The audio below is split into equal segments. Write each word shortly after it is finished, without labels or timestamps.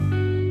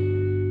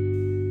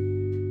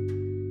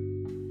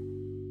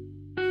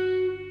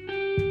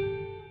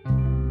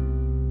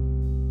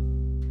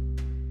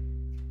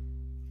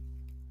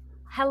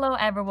Hello,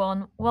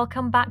 everyone.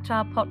 Welcome back to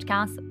our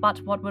podcast,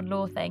 But What Would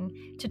Law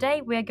Think?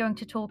 Today, we're going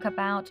to talk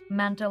about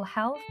mental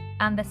health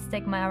and the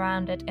stigma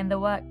around it in the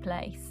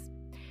workplace.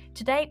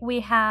 Today,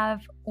 we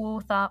have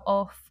author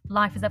of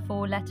Life is a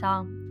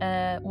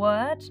Four-Letter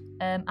Word,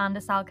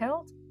 Anders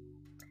Salkeld.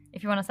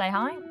 If you want to say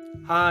hi.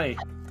 Hi,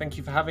 thank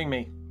you for having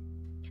me.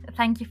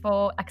 Thank you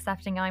for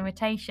accepting our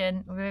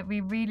invitation. We're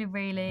really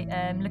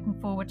looking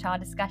forward to our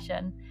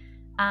discussion.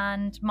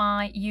 And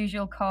my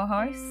usual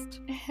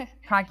co-host,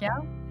 Pragya.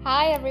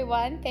 Hi,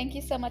 everyone. Thank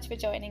you so much for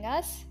joining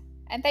us.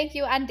 And thank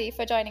you, Andy,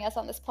 for joining us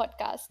on this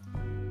podcast.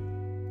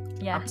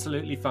 Yeah.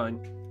 Absolutely fine.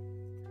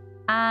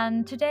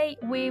 And today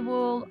we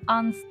will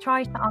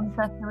try to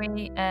answer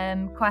three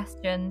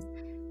questions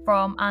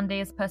from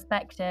Andy's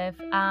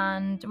perspective.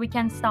 And we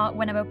can start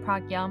whenever,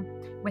 Pragya,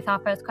 with our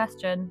first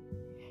question.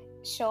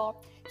 Sure.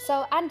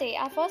 So, Andy,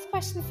 our first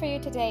question for you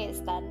today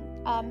is then,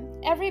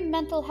 every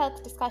mental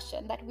health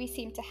discussion that we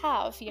seem to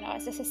have,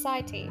 as a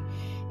society,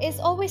 is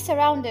always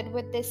surrounded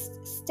with this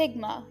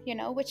stigma,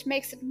 which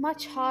makes it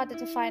much harder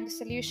to find a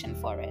solution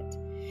for it,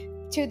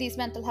 to these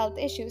mental health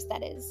issues,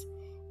 that is,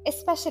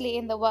 especially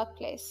in the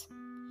workplace.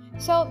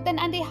 So then,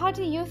 Andy, how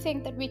do you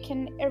think that we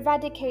can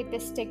eradicate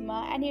this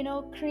stigma and,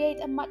 create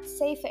a much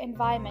safer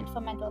environment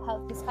for mental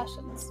health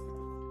discussions?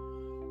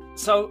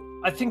 So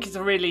I think it's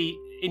a really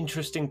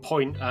interesting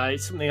point.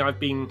 It's something I've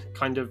been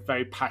kind of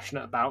very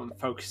passionate about and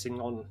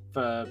focusing on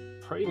for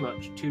pretty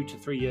much 2 to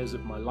 3 years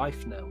of my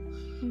life now.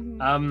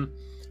 Mm-hmm.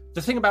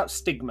 The thing about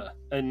stigma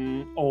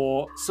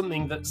or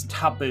something that's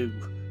taboo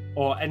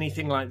or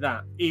anything like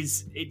that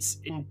is it's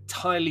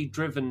entirely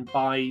driven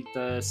by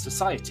the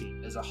society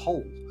as a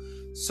whole.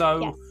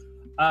 So,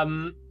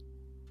 Yes.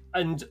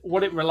 And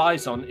what it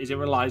relies on is it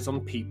relies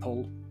on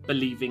people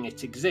believing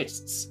it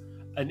exists.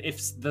 And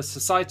if the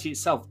society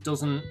itself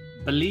doesn't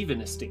believe in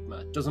a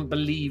stigma, doesn't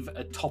believe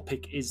a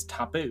topic is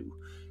taboo,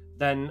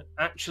 then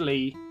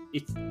actually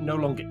it no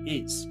longer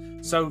is.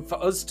 So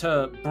for us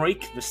to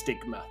break the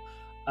stigma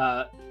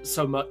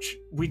so much,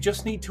 we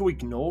just need to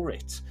ignore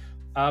it.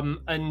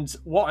 And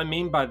what I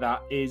mean by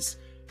that is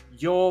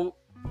you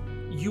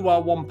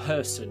are one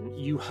person.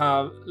 You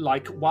have,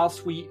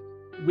 whilst we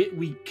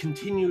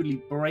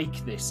continually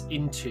break this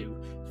into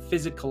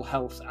physical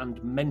health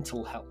and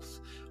mental health,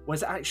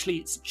 whereas actually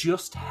it's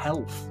just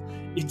health.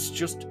 It's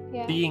just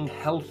being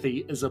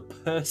healthy as a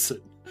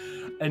person.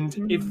 And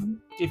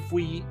if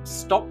we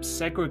stop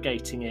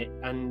segregating it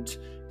and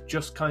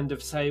just kind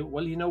of say,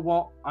 well, you know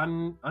what,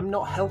 I'm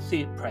not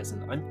healthy at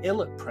present, I'm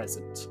ill at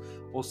present,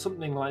 or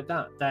something like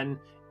that, then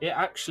it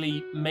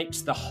actually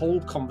makes the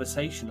whole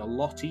conversation a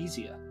lot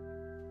easier.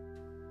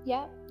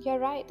 Yeah, you're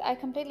right. I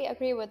completely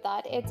agree with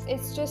that.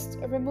 It's just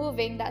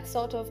removing that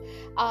sort of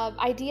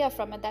idea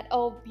from it that,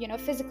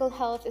 physical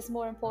health is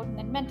more important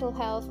than mental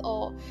health,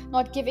 or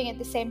not giving it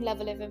the same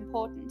level of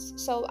importance.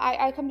 So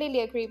I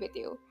completely agree with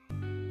you.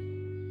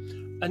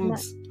 And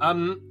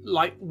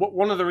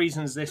one of the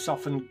reasons this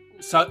often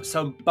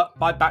but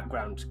by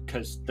background,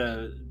 because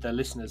the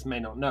listeners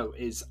may not know,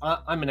 is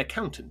I'm an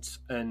accountant,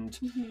 and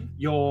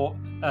you're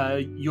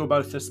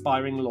both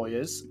aspiring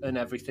lawyers and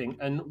everything.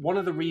 And one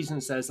of the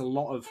reasons there's a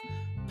lot of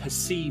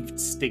perceived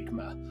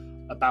stigma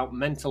about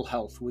mental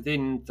health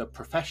within the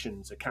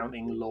professions,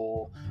 accounting,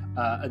 law,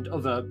 and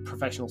other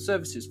professional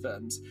services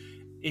firms,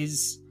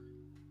 is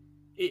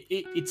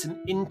it's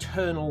an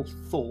internal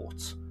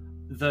thought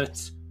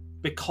that,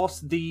 because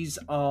these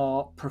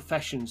are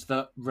professions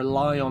that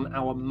rely on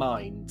our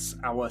minds,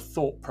 our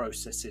thought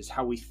processes,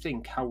 how we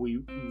think, how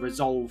we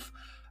resolve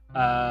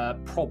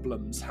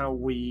problems, how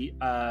we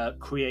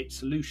create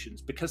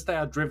solutions, because they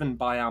are driven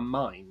by our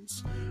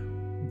minds,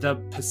 the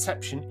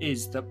perception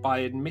is that by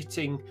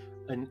admitting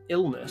an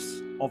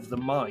illness of the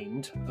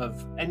mind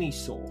of any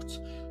sort,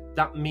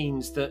 that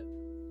means that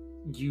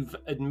you've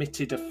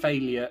admitted a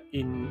failure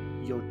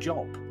in your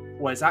job,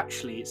 whereas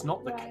actually it's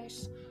not the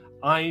case.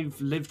 I've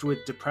lived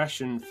with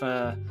depression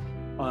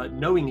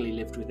knowingly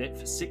lived with it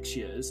for 6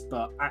 years,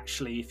 but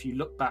actually if you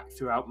look back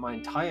throughout my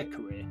entire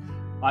career,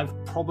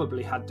 I've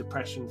probably had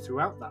depression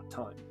throughout that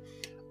time.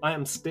 I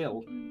am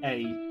still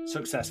a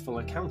successful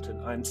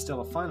accountant. I am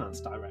still a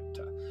finance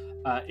director.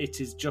 It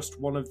is just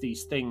one of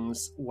these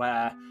things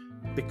where,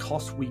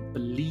 because we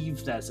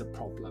believe there's a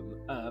problem,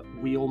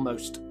 we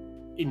almost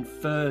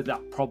infer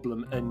that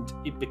problem and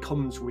it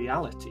becomes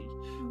reality.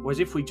 Whereas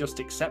if we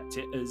just accept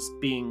it as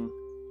being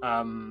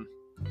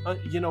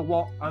you know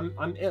what,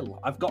 I'm ill,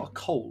 I've got a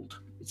cold,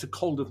 it's a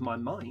cold of my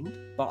mind,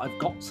 but I've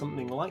got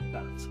something like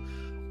that,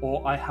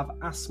 or I have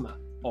asthma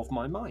of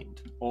my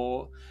mind,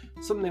 or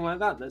something like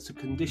that. That's a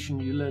condition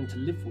you learn to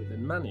live with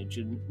and manage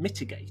and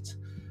mitigate.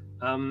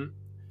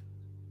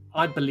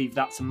 I believe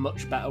that's a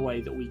much better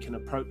way that we can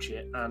approach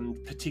it,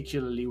 and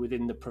particularly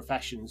within the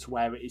professions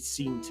where it is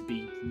seen to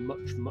be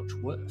much, much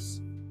worse.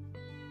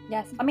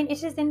 Yes, I mean,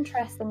 it is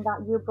interesting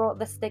that you brought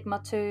the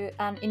stigma to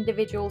an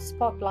individual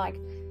spotlight.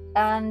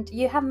 And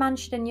you have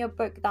mentioned in your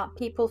book that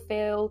people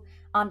feel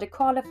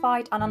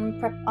underqualified and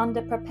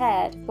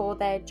underprepared for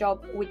their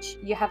job, which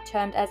you have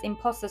termed as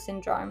imposter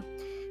syndrome.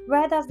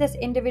 Where does this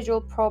individual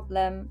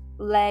problem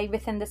lay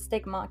within the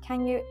stigma.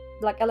 Can you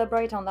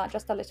elaborate on that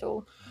just a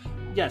little?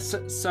 Yes,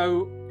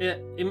 so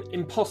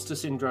imposter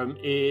syndrome,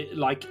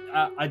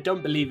 I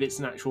don't believe it's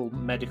an actual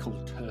medical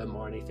term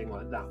or anything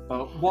like that,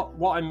 but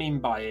what I mean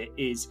by it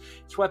is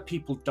it's where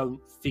people don't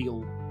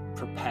feel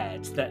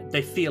prepared, that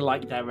they feel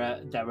like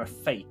they're a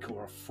fake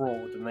or a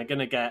fraud, and they're going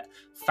to get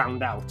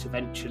found out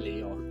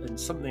eventually, and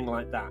something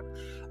like that.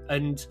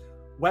 And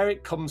where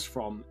it comes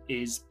from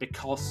is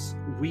because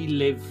we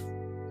live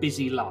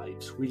busy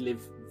lives. We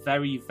live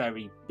very,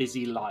 very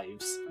busy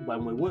lives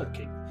when we're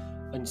working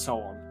and so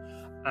on.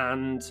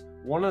 And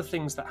one of the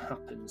things that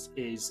happens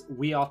is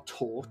we are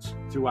taught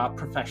through our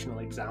professional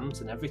exams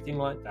and everything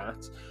like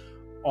that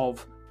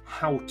of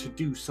how to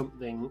do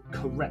something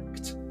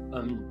correct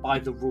by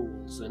the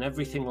rules and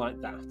everything like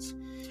that.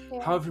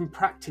 Yeah. However, in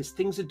practice,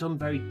 things are done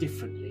very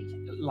differently.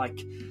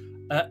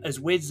 As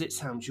weird as it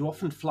sounds, you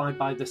often fly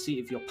by the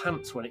seat of your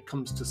pants when it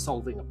comes to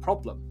solving a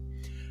problem.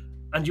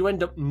 And you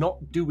end up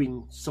not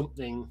doing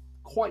something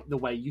quite the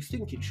way you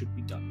think it should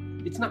be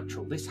done. It's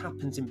natural. This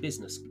happens in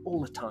business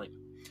all the time.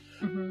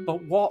 Mm-hmm.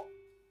 But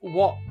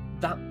what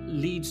that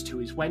leads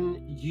to is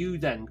when you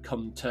then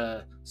come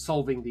to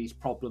solving these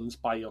problems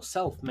by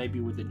yourself, maybe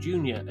with a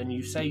junior, and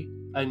you say,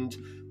 and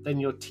then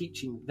you're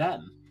teaching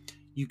them,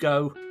 you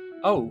go,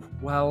 oh,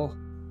 well,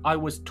 I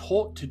was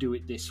taught to do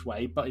it this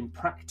way, but in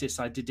practice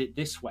I did it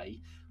this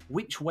way.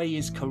 Which way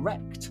is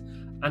correct?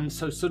 And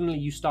so suddenly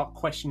you start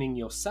questioning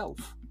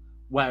yourself,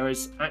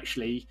 whereas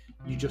actually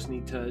you just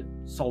need to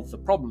solve the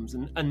problems.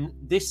 And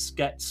this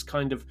gets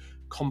kind of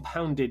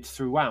compounded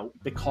throughout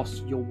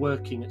because you're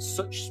working at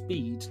such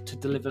speed to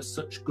deliver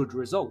such good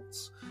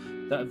results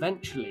that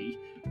eventually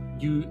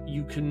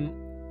you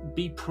can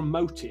be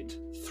promoted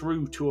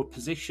through to a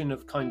position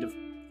of kind of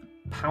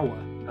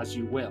power, as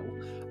you will,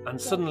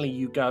 and suddenly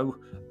you go,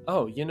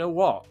 oh, you know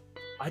what,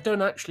 I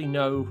don't actually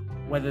know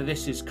whether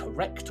this is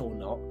correct or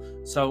not.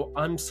 So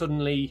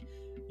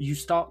you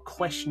start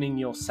questioning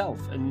yourself,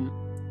 and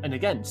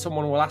again,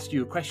 someone will ask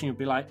you a question, you'll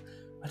be like,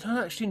 I don't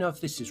actually know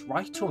if this is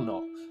right or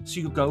not. So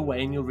you'll go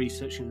away and you'll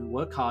research and you'll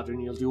work harder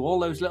and you'll do all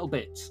those little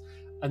bits.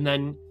 And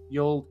then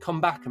you'll come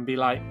back and be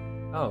like,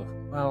 oh,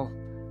 well,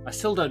 I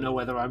still don't know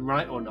whether I'm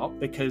right or not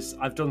because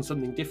I've done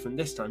something different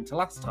this time to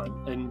last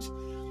time. And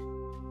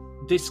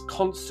this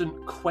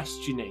constant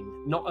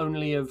questioning, not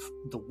only of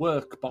the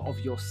work, but of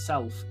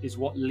yourself, is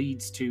what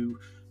leads to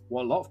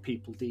what a lot of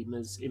people deem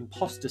as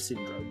imposter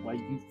syndrome, where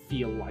you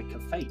feel like a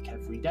fake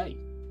every day.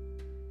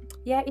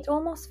 Yeah, it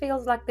almost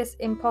feels like this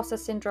imposter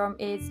syndrome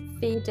is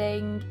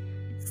feeding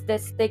the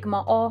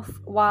stigma off,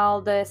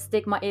 while the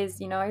stigma is,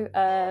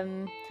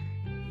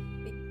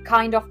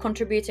 kind of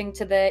contributing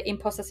to the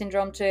imposter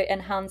syndrome to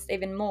enhance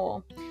even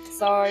more.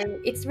 So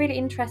it's really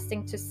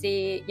interesting to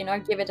see,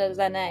 give it as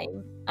a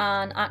name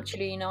and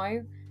actually,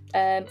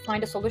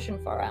 find a solution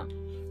for it.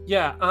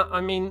 Yeah,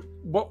 I mean,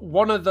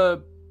 one of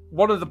the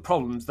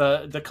problems,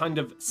 the kind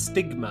of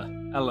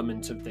stigma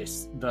element of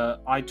this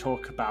that I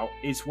talk about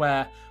is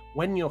where,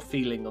 when you're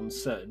feeling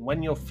uncertain,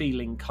 when you're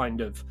feeling kind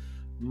of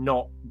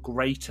not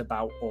great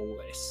about all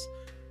this,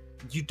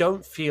 you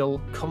don't feel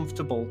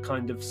comfortable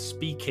kind of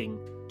speaking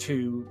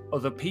to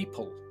other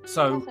people.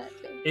 So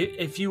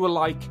if you were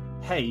like,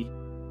 hey,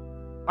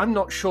 I'm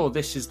not sure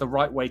this is the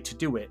right way to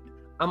do it.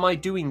 Am I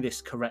doing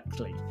this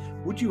correctly?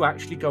 Would you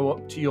actually go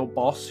up to your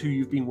boss who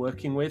you've been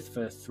working with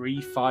for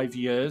 3-5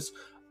 years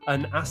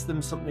and ask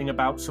them something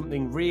about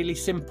something really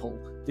simple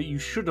that you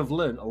should have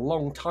learned a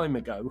long time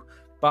ago,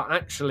 but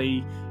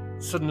actually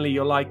suddenly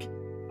you're like,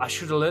 I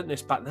should have learned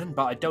this back then,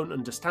 but I don't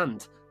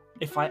understand.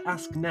 If I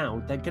ask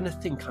now, they're going to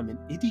think I'm an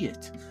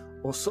idiot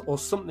or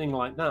something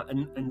like that.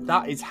 And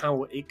that is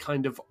how it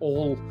kind of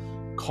all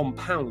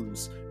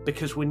compounds,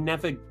 because we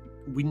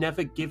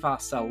never give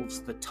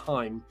ourselves the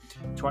time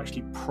to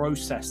actually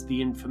process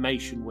the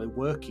information we're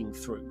working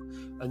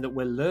through and that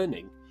we're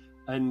learning.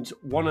 And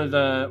one of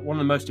the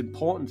most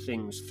important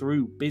things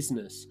through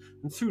business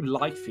and through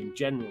life in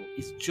general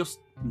is just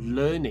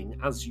learning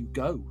as you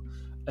go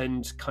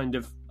and kind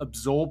of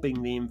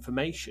absorbing the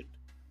information.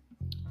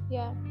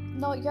 Yeah,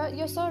 no,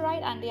 you're so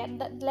right, Andy, and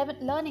the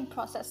learning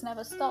process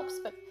never stops.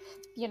 But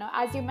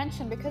as you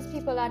mentioned, because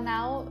people are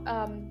now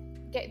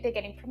they're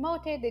getting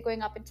promoted, they're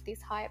going up into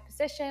these higher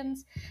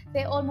positions,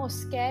 they're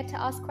almost scared to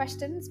ask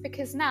questions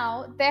because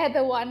now they're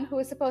the one who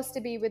is supposed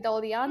to be with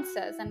all the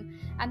answers,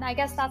 and I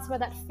guess that's where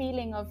that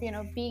feeling of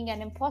being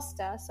an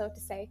imposter, so to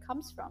say,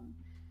 comes from.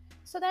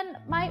 So then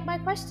my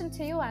question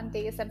to you,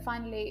 Andy, is then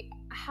finally,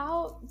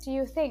 how do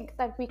you think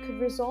that we could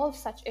resolve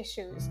such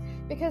issues?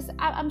 Because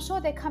I'm sure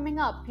they're coming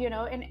up,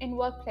 in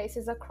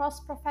workplaces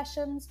across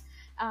professions,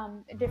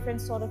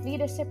 different sort of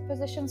leadership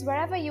positions,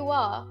 wherever you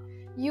are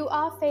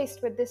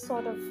faced with this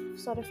sort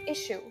of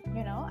issue,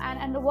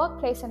 and the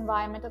workplace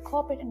environment, the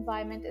corporate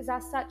environment is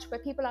as such where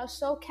people are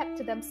so kept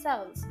to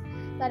themselves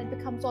that it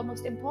becomes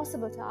almost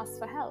impossible to ask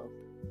for help.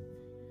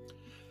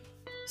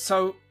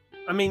 So,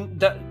 I mean,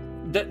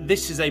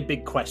 this is a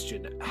big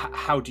question.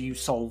 How do you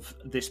solve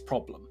this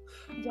problem?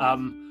 Yes.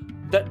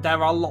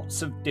 There are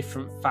lots of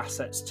different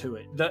facets to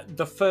it.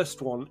 The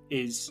first one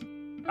is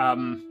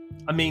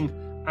I mean,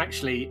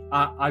 actually,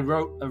 I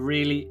wrote a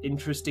really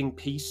interesting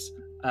piece,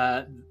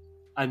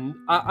 and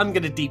I'm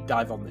going to deep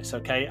dive on this,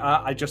 okay?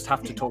 I just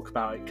have to talk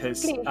about it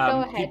because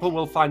people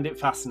will find it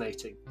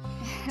fascinating.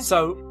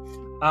 So,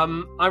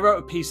 I wrote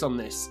a piece on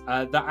this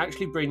that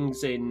actually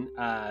brings in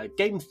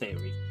game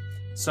theory.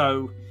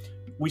 So,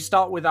 we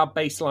start with our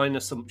baseline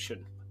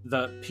assumption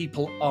that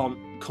people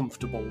aren't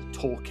comfortable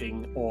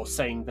talking or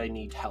saying they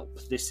need help.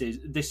 This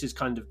is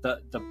kind of the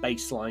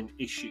baseline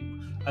issue,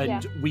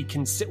 and we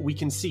can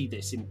see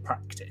this in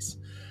practice.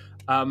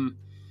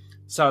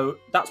 So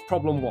that's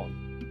problem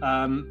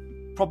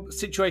one.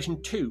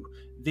 Situation two: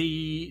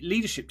 the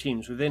leadership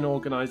teams within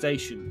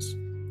organisations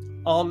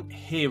aren't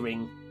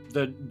hearing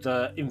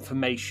the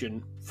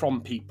information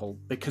from people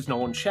because no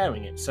one's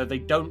sharing it, so they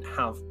don't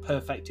have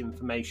perfect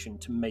information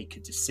to make a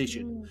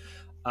decision.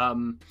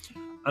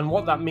 And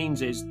what that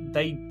means is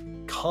they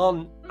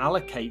can't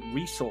allocate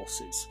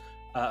resources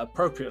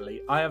appropriately.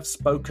 I have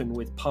spoken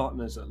with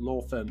partners at law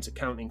firms,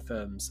 accounting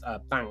firms,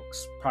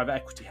 banks, private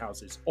equity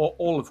houses,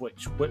 all of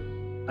which,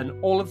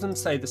 and all of them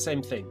say the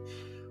same thing.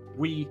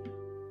 We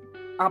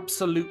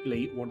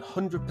absolutely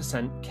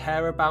 100%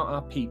 care about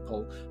our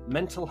people.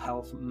 Mental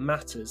health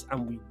matters,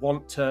 and we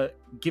want to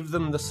give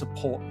them the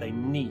support they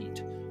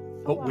need,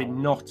 but we're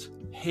not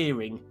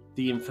hearing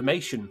the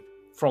information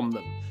from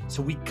them,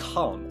 so we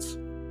can't.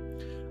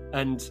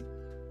 And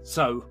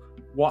so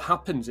what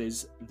happens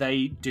is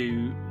they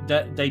do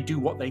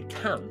what they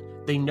can.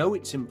 They know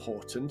it's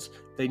important.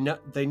 They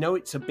know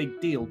it's a big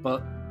deal,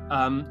 but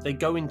they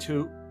go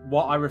into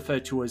what I refer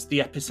to as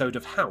the episode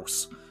of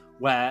House,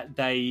 where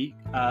they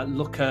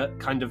look at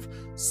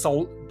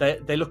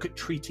they look at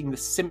treating the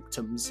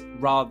symptoms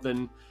rather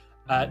than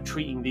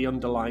treating the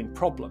underlying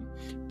problem.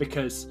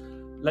 Because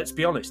let's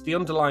be honest, the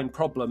underlying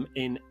problem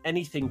in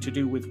anything to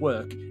do with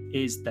work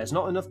is there's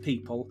not enough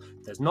people,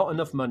 there's not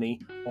enough money,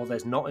 or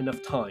there's not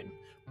enough time.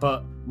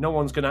 But no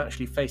one's going to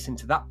actually face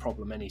into that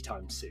problem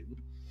anytime soon.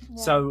 Yeah.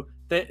 So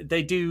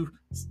they do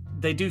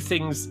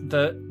things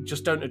that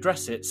just don't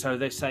address it. So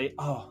they say,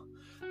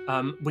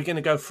 we're going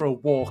to go for a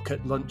walk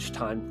at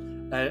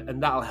lunchtime,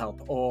 and that'll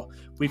help. Or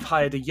we've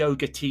hired a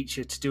yoga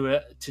teacher to do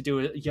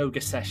a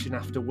yoga session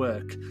after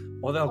work.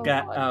 Or they'll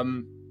get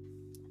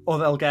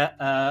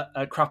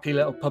a crappy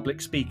little public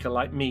speaker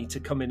like me to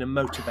come in and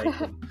motivate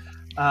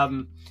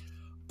them.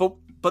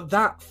 But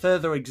that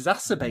further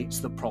exacerbates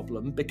the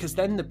problem, because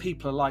then the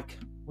people are like,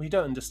 we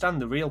don't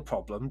understand the real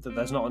problem, that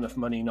there's not enough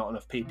money, not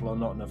enough people, or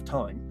not enough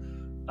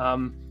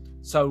time.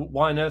 So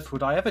why on earth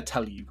would I ever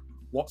tell you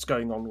what's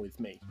going on with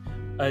me?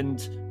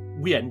 And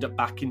we end up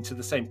back into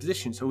the same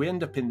position. So we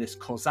end up in this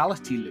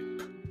causality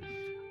loop.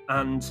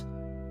 And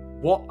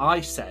what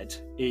I said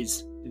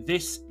is,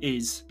 this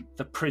is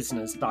the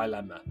prisoner's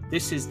dilemma.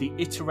 This is the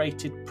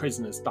iterated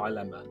prisoner's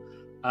dilemma.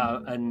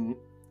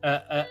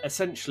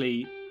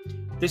 Essentially,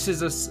 this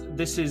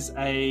is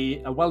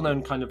a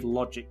well-known kind of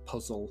logic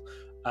puzzle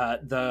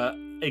that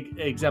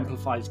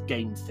exemplifies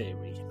game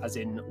theory, as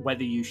in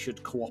whether you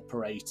should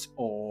cooperate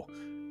or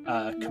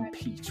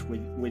compete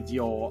with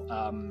your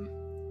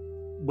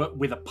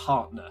with a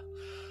partner.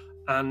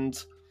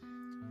 And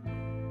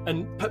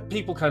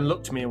people kind of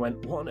looked at me and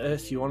went, what on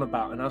earth are you on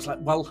about? And I was like,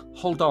 well,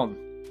 hold on,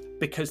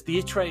 because the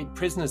iterated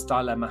prisoner's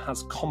dilemma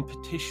has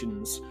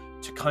competitions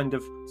to kind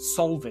of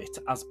solve it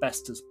as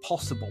best as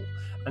possible.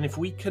 And if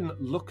we can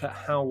look at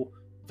how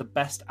the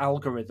best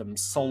algorithms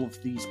solve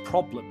these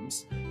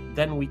problems,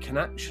 then we can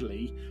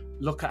actually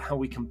look at how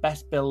we can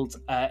best build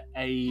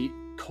a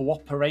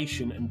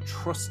cooperation and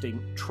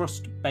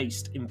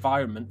trust-based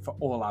environment for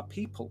all our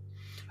people.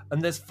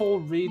 And there's 4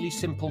 really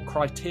simple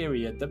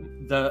criteria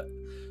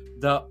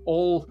that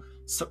all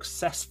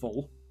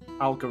successful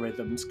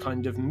algorithms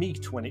kind of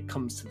meet when it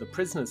comes to the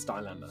prisoner's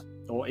dilemma,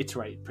 or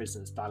iterated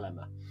prisoner's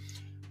dilemma.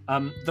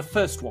 The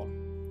first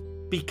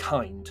one, be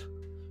kind.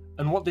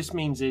 And what this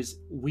means is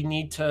we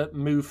need to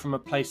move from a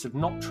place of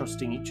not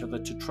trusting each other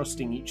to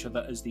trusting each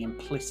other as the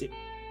implicit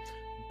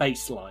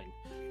baseline.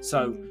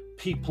 So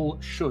people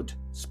should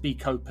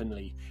speak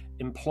openly.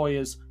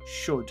 Employers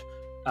should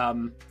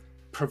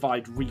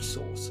provide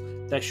resource.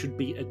 There should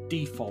be a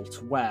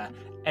default where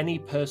any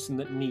person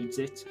that needs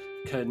it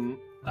can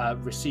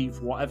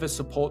receive whatever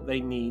support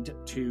they need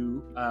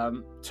to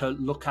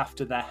look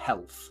after their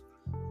health.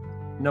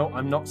 No,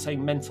 I'm not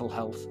saying mental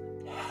health.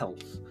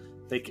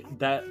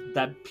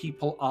 Their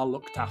people are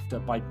looked after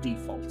by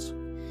default.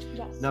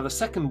 Yes. Now the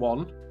second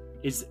one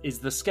is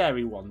the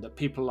scary one that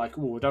people are like,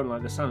 oh, I don't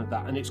like the sound of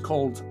that, and it's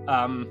called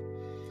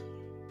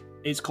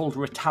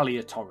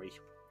retaliatory.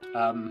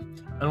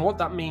 And what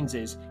that means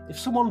is, if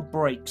someone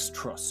breaks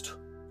trust,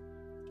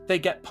 they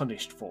get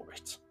punished for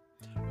it.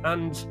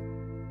 And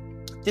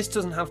this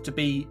doesn't have to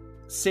be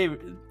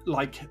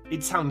like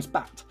it sounds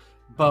bad,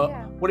 but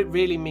what it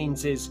really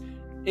means is,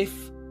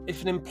 if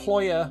an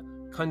employer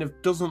kind of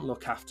doesn't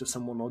look after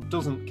someone or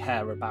doesn't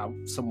care about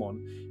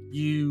someone,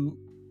 you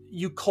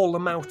call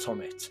them out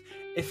on it.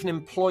 If an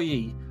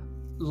employee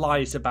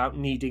lies about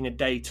needing a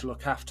day to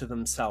look after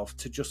themselves,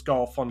 to just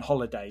go off on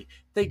holiday,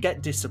 they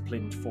get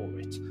disciplined for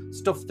it.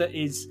 Stuff that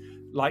is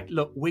like,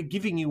 look, we're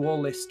giving you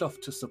all this stuff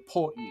to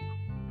support you.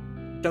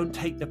 Don't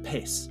take the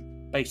piss,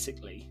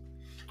 basically.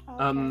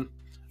 Okay.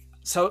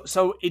 So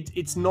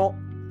it's not.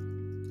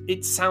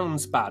 It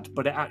sounds bad,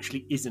 but it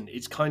actually isn't.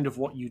 It's kind of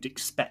what you'd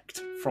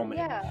expect from it.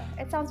 Yeah,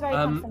 it sounds very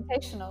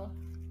confrontational.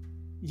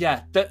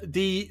 Yeah,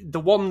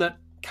 the one that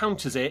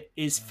counters it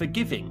is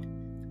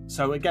forgiving.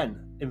 So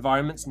again,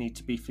 environments need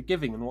to be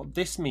forgiving, and what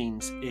this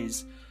means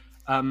is,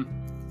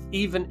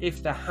 even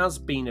if there has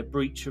been a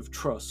breach of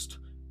trust,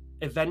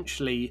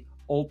 eventually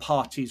all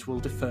parties will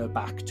defer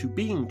back to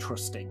being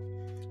trusting.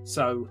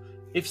 So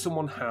if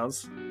someone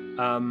has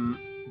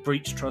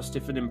breached trust,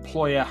 if an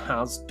employer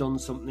has done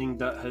something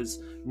that has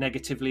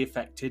negatively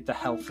affected the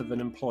health of an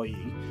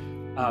employee,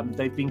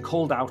 they've been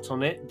called out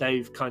on it,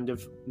 they've kind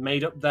of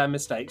made up their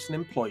mistakes, and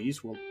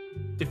employees will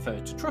defer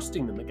to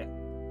trusting them again.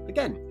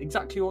 Again,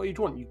 exactly what you'd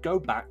want. You go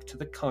back to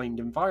the kind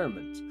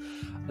environment.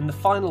 And the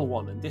final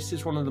one, and this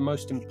is one of the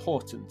most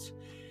important,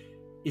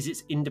 is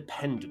its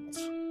independence.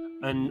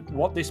 And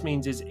what this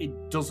means is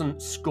it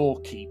doesn't score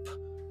keep.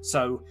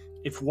 So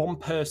if one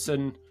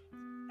person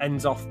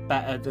ends off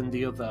better than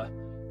the other,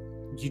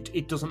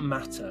 it doesn't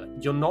matter.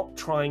 You're not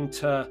trying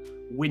to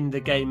win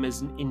the game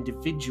as an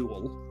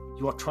individual.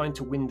 You are trying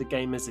to win the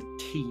game as a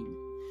team.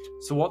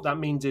 So what that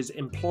means is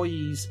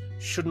employees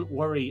shouldn't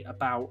worry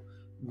about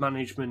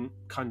management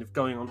kind of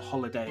going on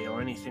holiday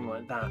or anything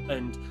like that.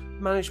 And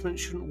management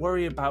shouldn't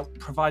worry about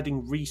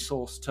providing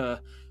resource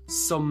to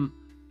some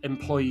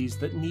employees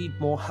that need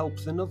more help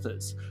than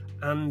others.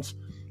 And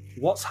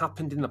what's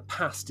happened in the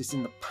past is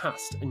in the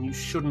past, and you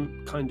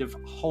shouldn't kind of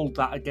hold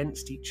that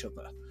against each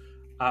other.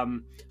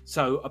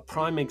 So a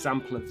prime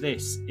example of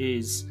this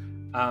is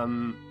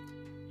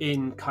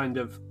in kind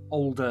of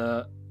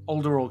older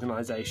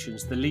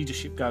organizations, the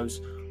leadership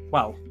goes,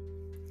 well,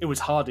 it was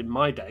hard in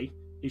my day,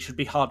 it should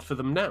be hard for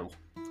them now.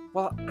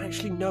 Well,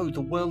 actually, no,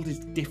 the world is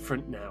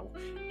different now.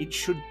 It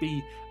should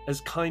be as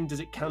kind as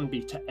it can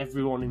be to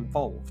everyone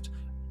involved.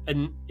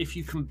 And if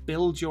you can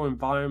build your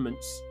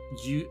environments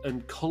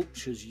and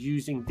cultures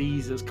using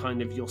these as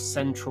kind of your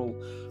central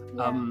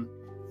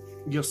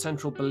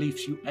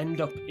beliefs, you end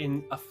up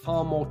in a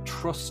far more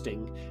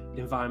trusting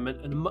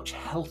environment and a much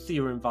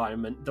healthier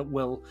environment that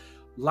will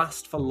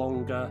last for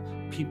longer,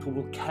 people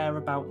will care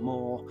about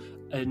more,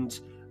 and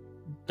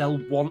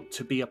they'll want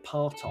to be a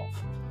part of.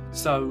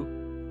 So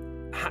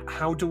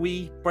how do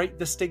we break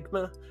the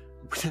stigma?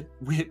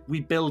 We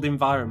build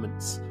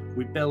environments.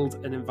 We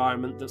build an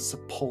environment that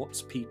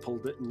supports people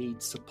that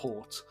need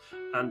support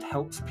and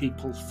helps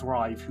people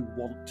thrive who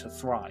want to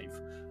thrive,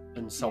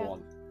 and so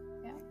on.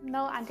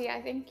 No, Andy,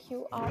 I think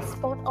you are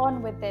spot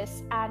on with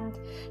this. And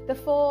the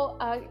four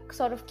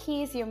sort of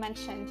keys you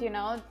mentioned,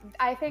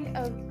 I think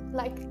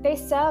like they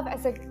serve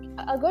as a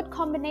good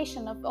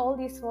combination of all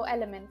these four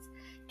elements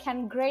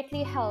can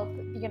greatly help,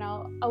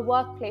 a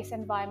workplace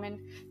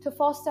environment to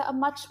foster a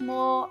much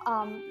more,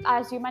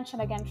 as you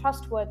mentioned again,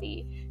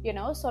 trustworthy,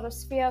 sort of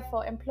sphere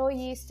for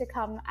employees to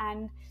come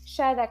and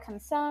share their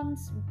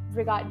concerns,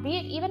 be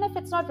it even if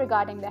it's not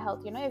regarding their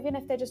health, even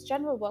if they're just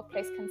general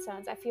workplace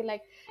concerns. I feel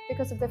like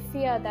because of the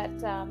fear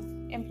that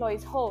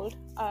employees hold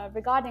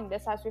regarding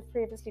this, as we've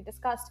previously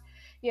discussed,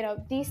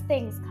 these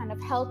things kind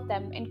of help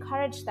them,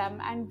 encourage them,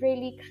 and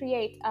really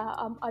create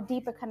a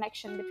deeper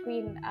connection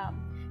between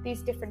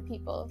these different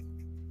people.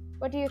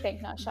 What do you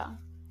think, Nasha?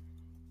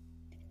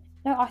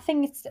 No, I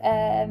think it's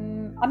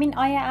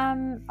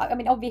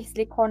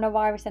obviously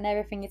coronavirus and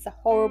everything, it's a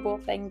horrible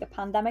thing, the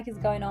pandemic is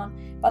going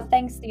on, but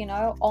thanks to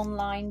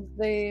online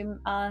Zoom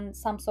and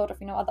some sort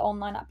of other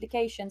online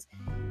applications,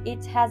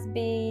 it has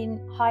been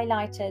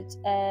highlighted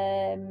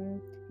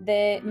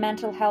the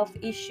mental health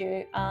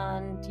issue,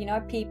 and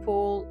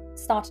people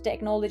started to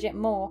acknowledge it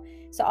more.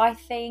 So I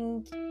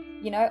think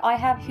I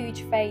have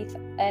huge faith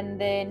in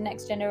the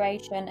next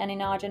generation and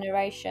in our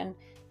generation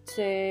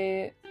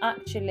to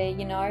actually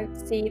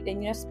see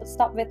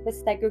stop with the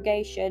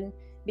segregation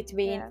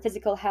between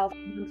physical health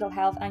and mental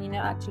health, and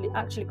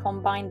actually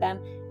combine them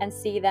and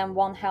see them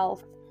one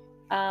health,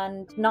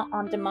 and not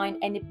undermine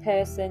any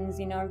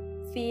person's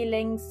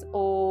feelings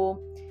or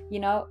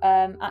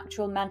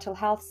actual mental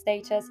health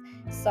status.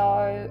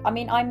 So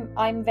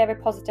I'm very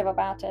positive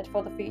about it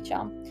for the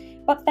future.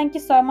 But thank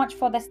you so much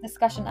for this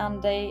discussion,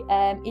 Andy.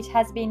 It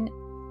has been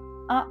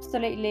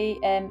absolutely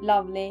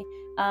lovely,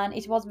 and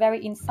it was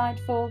very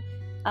insightful.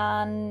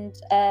 And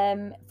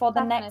for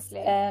the next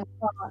it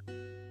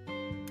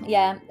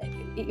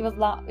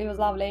was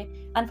lovely.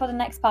 And for the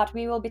next part,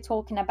 we will be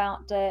talking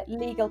about the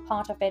legal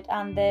part of it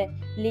and the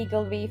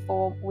legal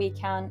reform we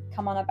can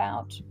come on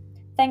about.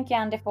 Thank you,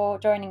 Andy, for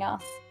joining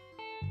us.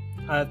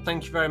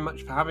 Thank you very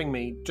much for having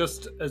me.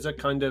 Just as a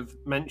kind of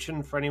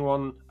mention for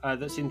anyone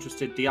that's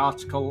interested, the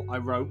article I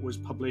wrote was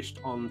published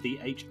on the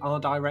HR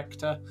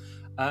Director,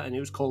 and it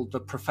was called The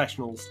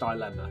Professional's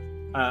Dilemma,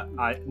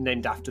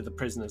 named after the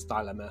prisoner's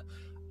dilemma.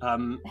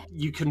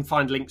 You can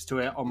find links to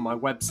it on my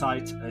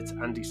website at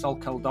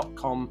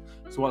andysolkel.com,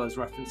 as well as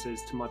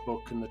references to my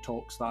book and the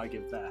talks that I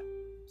give there.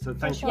 So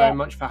thank you very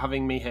much for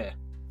having me here.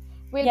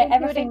 We'll be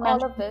including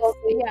all of this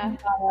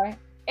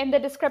in the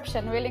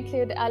description, we'll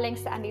include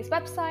links to Andy's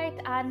website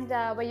and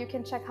where you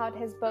can check out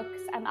his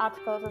books and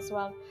articles as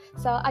well.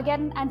 So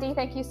again, Andy,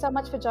 thank you so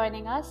much for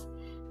joining us,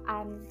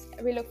 and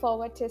we look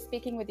forward to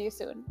speaking with you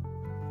soon.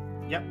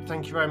 Yep,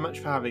 thank you very much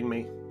for having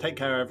me. Take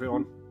care,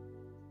 everyone.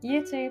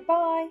 You too.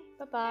 Bye.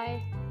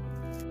 Bye-bye.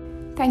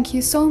 Thank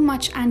you so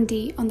much,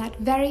 Andy, on that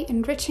very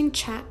enriching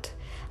chat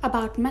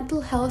about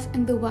mental health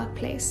in the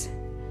workplace.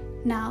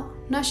 Now,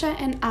 Nasha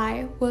and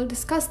I will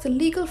discuss the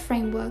legal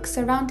framework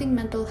surrounding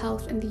mental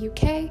health in the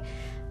UK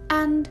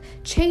and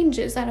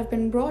changes that have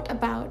been brought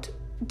about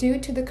due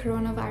to the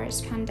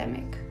coronavirus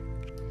pandemic.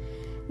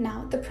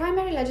 Now, the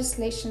primary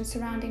legislation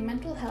surrounding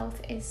mental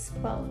health is,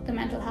 the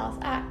Mental Health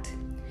Act.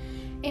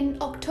 In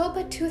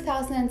October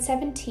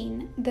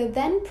 2017, the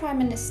then Prime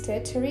Minister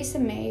Theresa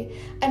May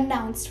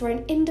announced for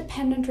an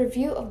independent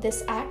review of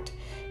this act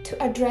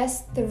to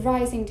address the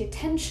rising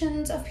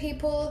detentions of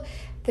people,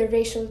 the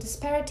racial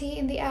disparity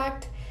in the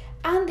act,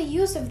 and the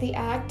use of the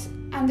act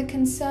and the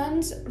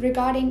concerns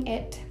regarding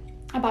it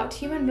about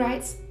human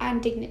rights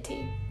and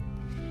dignity.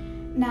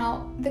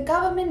 Now, the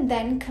government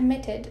then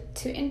committed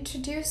to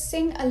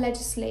introducing a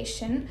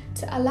legislation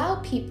to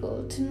allow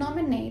people to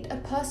nominate a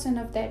person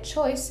of their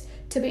choice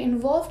to be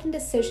involved in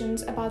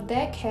decisions about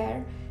their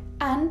care,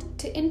 and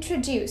to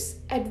introduce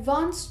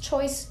advanced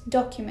choice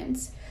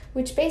documents,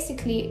 which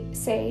basically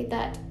say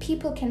that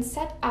people can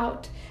set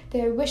out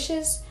their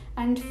wishes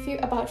and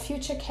about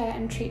future care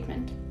and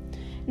treatment.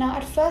 Now,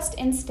 at first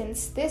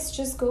instance, this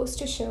just goes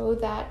to show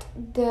that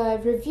the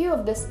review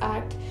of this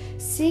act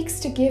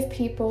seeks to give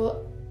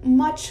people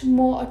much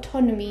more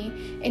autonomy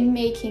in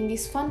making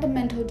these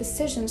fundamental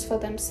decisions for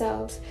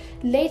themselves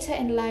later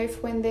in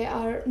life when they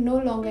are no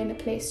longer in a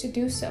place to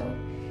do so.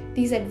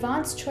 These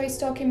advanced choice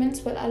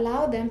documents will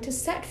allow them to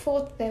set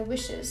forth their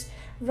wishes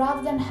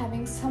rather than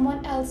having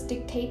someone else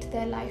dictate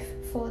their life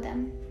for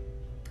them.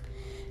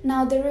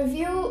 Now, the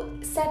review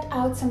set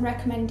out some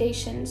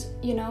recommendations,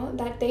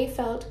 that they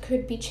felt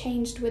could be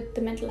changed with the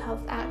Mental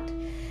Health Act.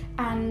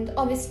 And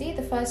obviously,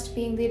 the first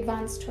being the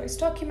advanced choice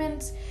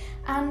documents,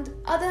 and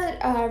other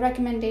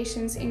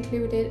recommendations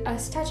included a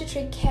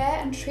statutory care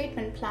and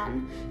treatment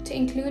plan to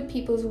include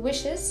people's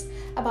wishes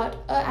about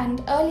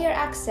and earlier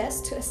access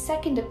to a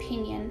second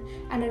opinion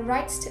and a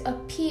rights to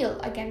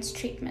appeal against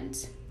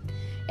treatments.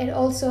 It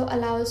also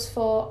allows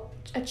for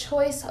a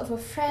choice of a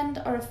friend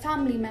or a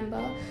family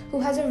member who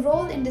has a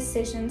role in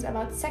decisions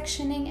about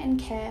sectioning and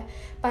care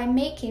by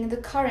making the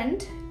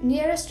current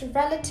nearest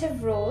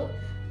relative role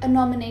a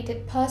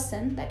nominated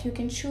person that you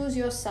can choose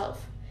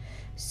yourself.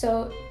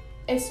 So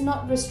it's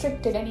not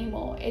restricted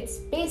anymore. It's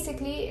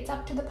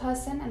up to the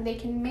person and they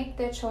can make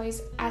their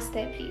choice as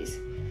they please.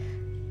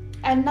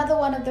 Another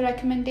one of the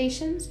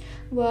recommendations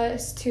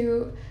was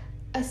to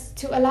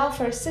allow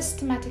for a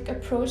systematic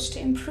approach to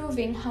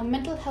improving how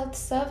mental health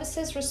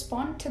services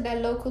respond to their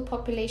local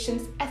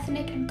population's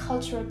ethnic and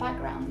cultural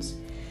backgrounds.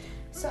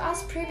 So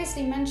as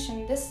previously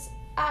mentioned, this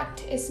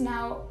act is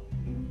now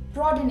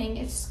broadening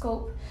its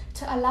scope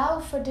to allow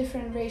for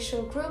different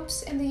racial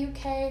groups in the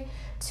UK,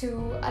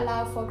 to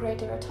allow for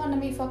greater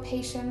autonomy for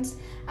patients,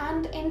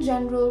 and in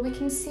general we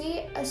can see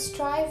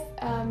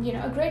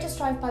a greater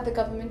strive by the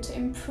government to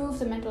improve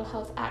the Mental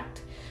Health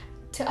Act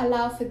to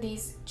allow for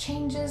these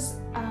changes,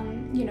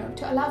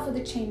 to allow for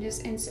the changes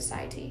in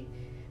society.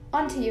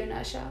 On to you,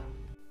 Nasha.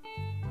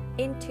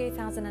 In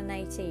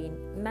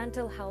 2018,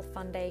 Mental Health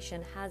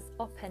Foundation has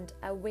opened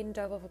a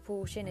window of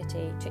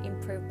opportunity to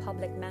improve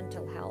public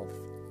mental health.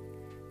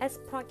 As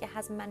Pragya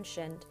has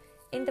mentioned,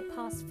 in the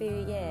past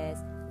few years,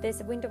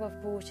 this window of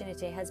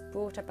opportunity has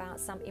brought about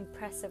some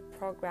impressive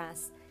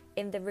progress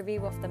in the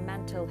review of the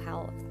Mental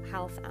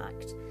Health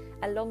Act,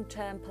 a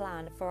long-term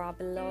plan for our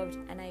beloved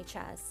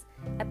NHS,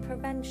 a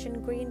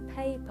prevention green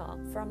paper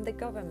from the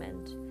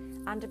government,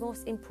 and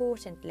most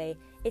importantly,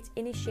 it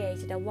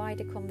initiated a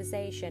wider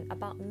conversation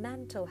about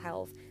mental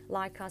health,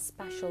 like our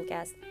special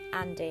guest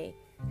Andy,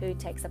 who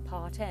takes a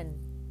part in.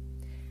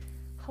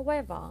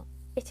 However,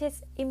 it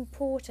is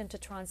important to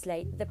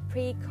translate the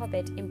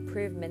pre-COVID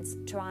improvements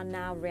to our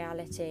now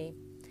reality.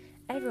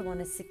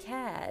 Everyone is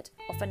scared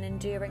of an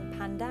enduring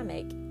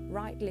pandemic,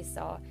 rightly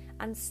so,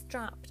 and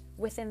strapped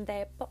within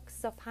their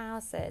boxes of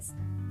houses,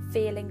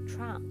 feeling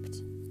trapped.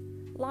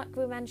 Like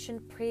we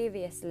mentioned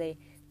previously,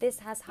 this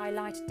has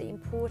highlighted the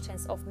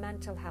importance of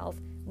mental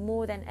health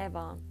more than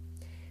ever.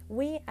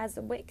 We as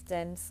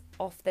victims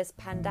of this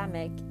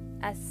pandemic,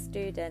 as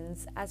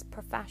students, as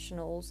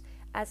professionals,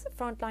 as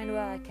frontline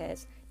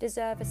workers,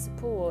 deserve a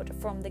support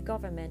from the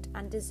government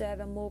and deserve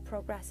a more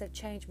progressive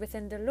change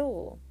within the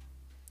law.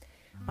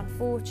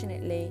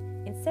 Unfortunately,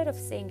 instead of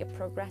seeing a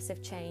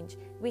progressive change,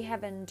 we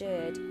have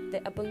endured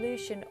the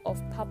abolition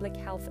of Public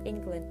Health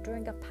England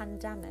during a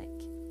pandemic.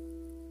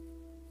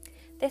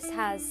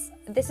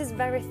 This is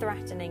very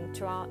threatening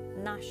to our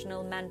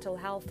national mental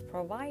health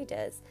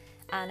providers,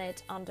 and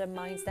it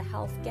undermines the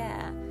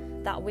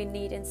healthcare that we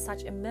need in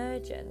such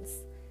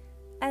emergence.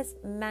 As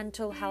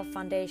Mental Health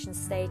Foundation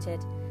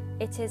stated,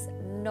 it is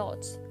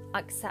not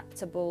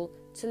acceptable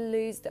to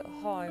lose the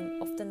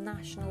home of the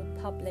national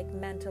public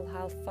mental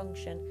health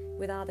function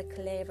without a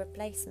clear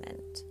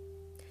replacement.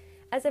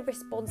 As a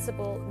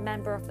responsible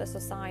member of the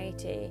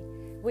society,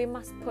 we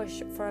must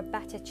push for a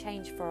better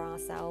change for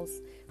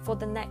ourselves, for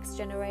the next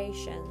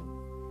generation.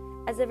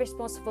 As a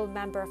responsible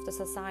member of the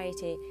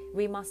society,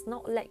 we must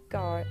not let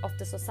go of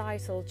the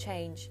societal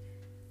change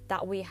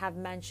that we have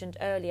mentioned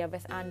earlier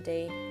with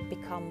Andy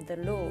become the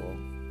law.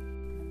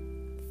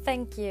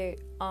 Thank you,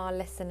 our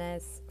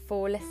listeners,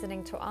 for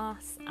listening to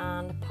us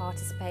and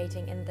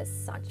participating in this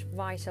such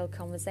vital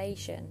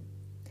conversation.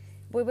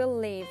 We will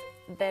leave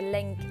the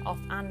link of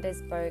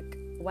Andy's book,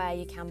 where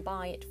you can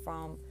buy it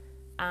from,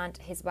 and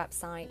his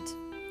website.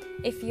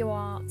 If you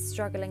are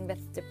struggling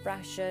with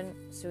depression,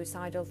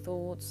 suicidal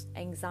thoughts,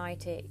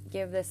 anxiety,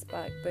 give this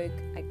book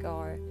a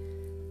go,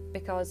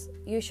 because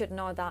you should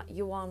know that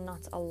you are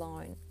not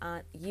alone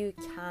and you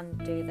can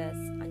do this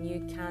and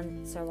you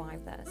can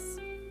survive this.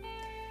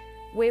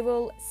 We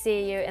will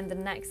see you in the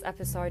next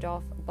episode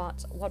of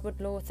But What Would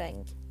Law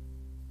Think?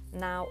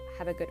 Now,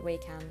 have a good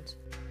weekend.